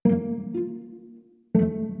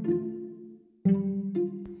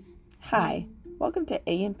Hi, welcome to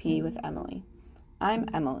A&P with Emily. I'm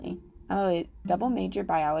Emily. I'm a double major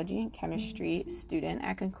biology and chemistry student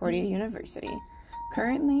at Concordia University,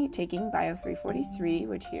 currently taking Bio 343,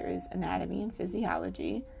 which here is anatomy and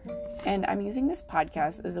physiology, and I'm using this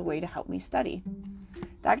podcast as a way to help me study.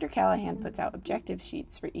 Dr. Callahan puts out objective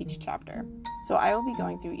sheets for each chapter, so I will be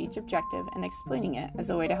going through each objective and explaining it as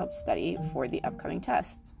a way to help study for the upcoming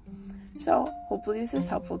tests. So hopefully this is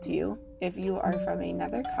helpful to you. If you are from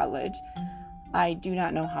another college, I do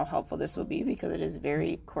not know how helpful this will be because it is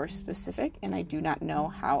very course specific, and I do not know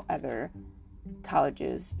how other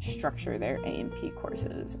colleges structure their A&P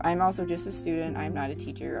courses. I'm also just a student. I'm not a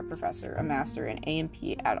teacher, a professor, a master in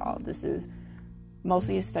A&P at all. This is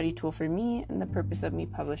mostly a study tool for me, and the purpose of me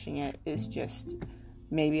publishing it is just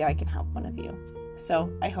maybe I can help one of you.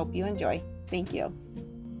 So I hope you enjoy. Thank you.